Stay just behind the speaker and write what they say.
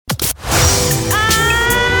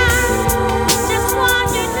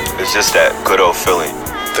It's just that good old feeling.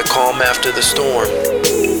 The calm after the storm.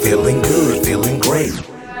 Feeling good, feeling great.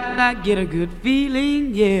 I get a good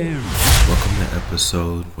feeling, yeah. Welcome to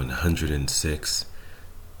episode 106,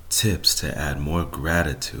 Tips to Add More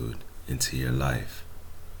Gratitude into Your Life.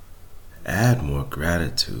 Add more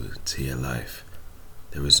gratitude to your life.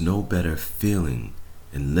 There is no better feeling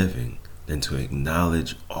in living than to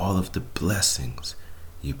acknowledge all of the blessings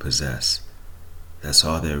you possess. That's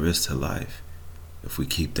all there is to life. If we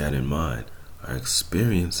keep that in mind, our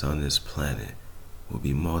experience on this planet will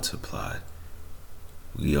be multiplied.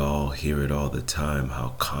 We all hear it all the time how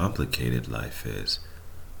complicated life is,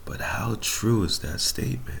 but how true is that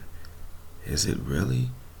statement? Is it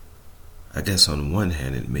really? I guess on one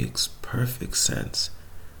hand it makes perfect sense.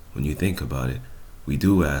 When you think about it, we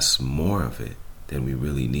do ask more of it than we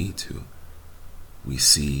really need to. We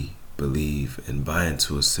see, believe, and buy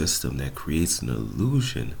into a system that creates an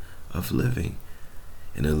illusion of living,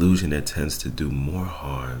 an illusion that tends to do more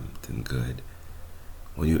harm than good.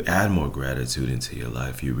 When you add more gratitude into your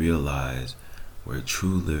life, you realize where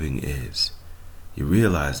true living is. You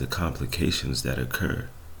realize the complications that occur.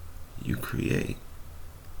 You create.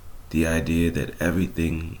 The idea that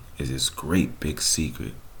everything is this great big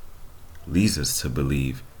secret leads us to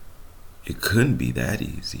believe it couldn't be that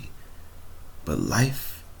easy. But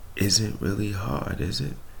life isn't really hard, is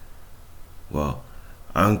it? Well,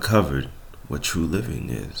 I uncovered what true living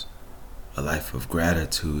is. A life of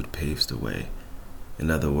gratitude paves the way.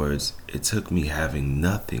 In other words, it took me having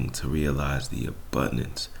nothing to realize the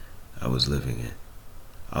abundance I was living in.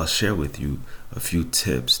 I'll share with you a few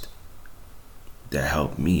tips that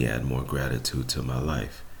helped me add more gratitude to my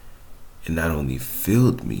life. It not only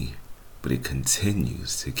filled me, but it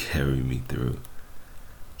continues to carry me through.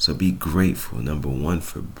 So be grateful, number one,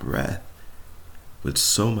 for breath. With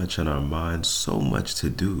so much on our minds, so much to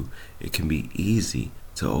do, it can be easy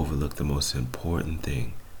to overlook the most important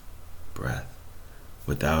thing, breath.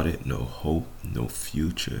 Without it, no hope, no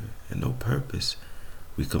future, and no purpose.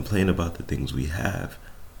 We complain about the things we have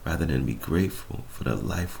rather than be grateful for the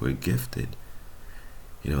life we're gifted.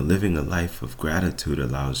 Living a life of gratitude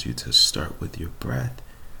allows you to start with your breath.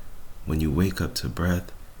 When you wake up to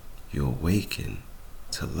breath, you awaken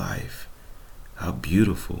to life. How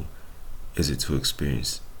beautiful is it to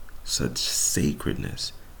experience such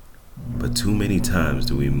sacredness? But too many times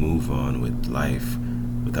do we move on with life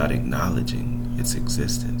without acknowledging its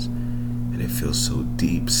existence. And it feels so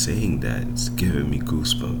deep saying that. It's giving me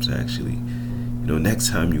goosebumps, actually. Next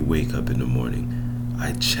time you wake up in the morning,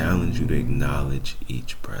 I challenge you to acknowledge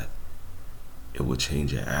each breath. It will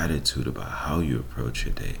change your attitude about how you approach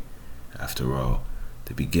your day. After all,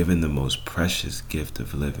 to be given the most precious gift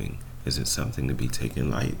of living isn't something to be taken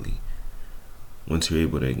lightly. Once you're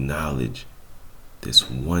able to acknowledge this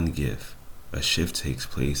one gift, a shift takes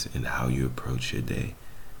place in how you approach your day.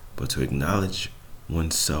 But to acknowledge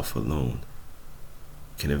oneself alone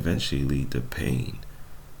can eventually lead to pain.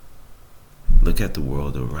 Look at the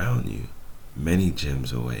world around you, many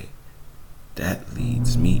gems away. That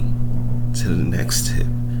leads me to the next tip.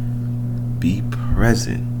 Be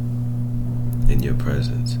present in your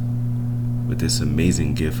presence. With this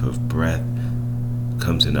amazing gift of breath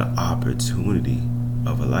comes an opportunity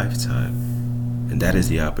of a lifetime, and that is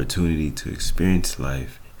the opportunity to experience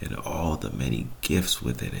life and all the many gifts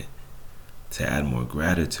within it. To add more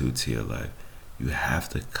gratitude to your life, you have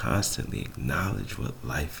to constantly acknowledge what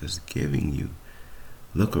life is giving you.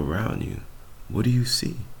 Look around you. What do you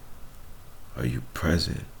see? Are you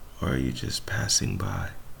present, or are you just passing by?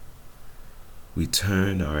 We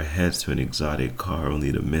turn our heads to an exotic car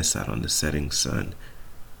only to miss out on the setting sun.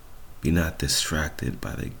 Be not distracted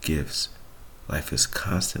by the gifts life is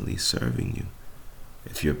constantly serving you.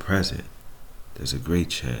 If you're present, there's a great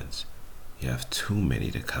chance you have too many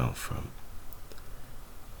to count from.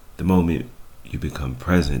 The moment you become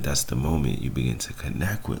present, that's the moment you begin to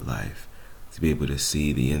connect with life, to be able to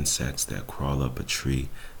see the insects that crawl up a tree,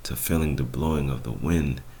 to feeling the blowing of the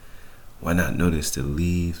wind. Why not notice the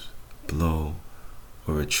leaves blow,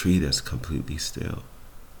 or a tree that's completely still?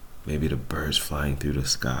 Maybe the birds flying through the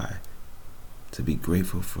sky. To be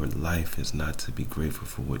grateful for life is not to be grateful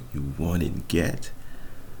for what you want and get.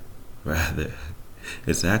 Rather,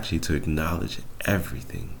 it's actually to acknowledge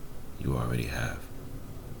everything you already have.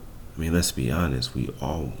 Let's be honest, we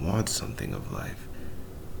all want something of life.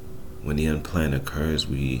 When the unplanned occurs,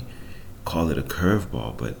 we call it a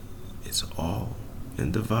curveball, but it's all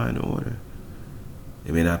in divine order.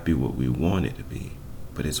 It may not be what we want it to be,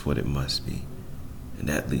 but it's what it must be. And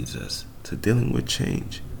that leads us to dealing with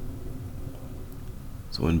change.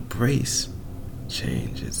 So embrace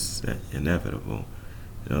change. It's inevitable.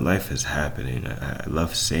 Life is happening. I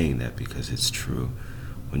love saying that because it's true.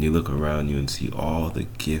 When you look around you and see all the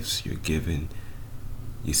gifts you're given,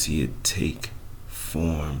 you see it take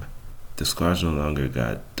form. The scars no longer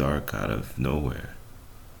got dark out of nowhere,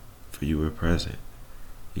 for you were present.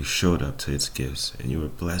 You showed up to its gifts, and you were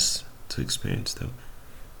blessed to experience them.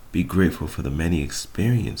 Be grateful for the many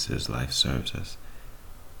experiences life serves us.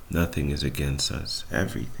 Nothing is against us.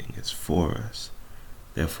 Everything is for us.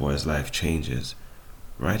 Therefore, as life changes,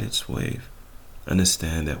 ride its wave.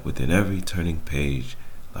 Understand that within every turning page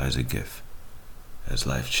lies a gift. As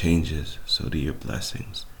life changes, so do your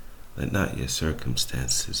blessings. Let not your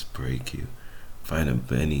circumstances break you. Find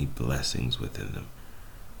many blessings within them.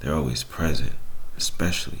 They're always present,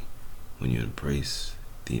 especially when you embrace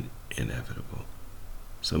the inevitable.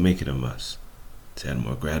 So make it a must. To add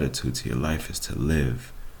more gratitude to your life is to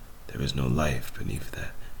live. There is no life beneath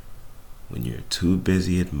that. When you're too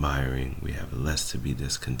busy admiring, we have less to be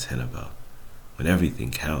discontent about. When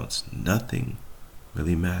everything counts, nothing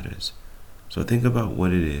really matters. So think about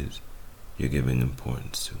what it is you're giving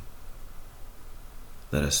importance to.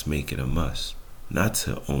 Let us make it a must, not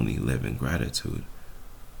to only live in gratitude,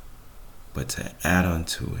 but to add on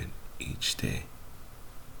to it each day.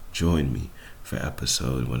 Join me for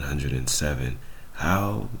episode 107,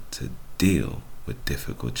 How to Deal with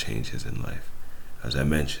Difficult Changes in Life. As I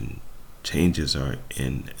mentioned, changes are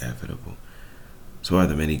inevitable. So are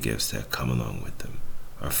the many gifts that come along with them.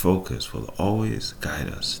 Our focus will always guide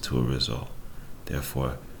us to a result.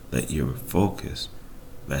 Therefore, let your focus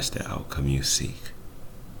match the outcome you seek.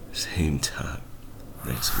 Same time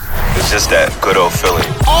next week. It's just that good old feeling.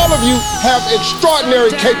 All of you have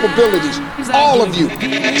extraordinary capabilities. All of you.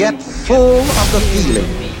 Get full of the feeling,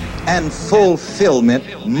 and fulfillment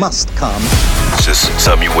must come. It's just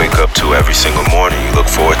something you wake up to every single morning, you look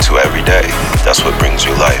forward to every day. That's what brings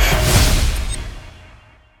you life.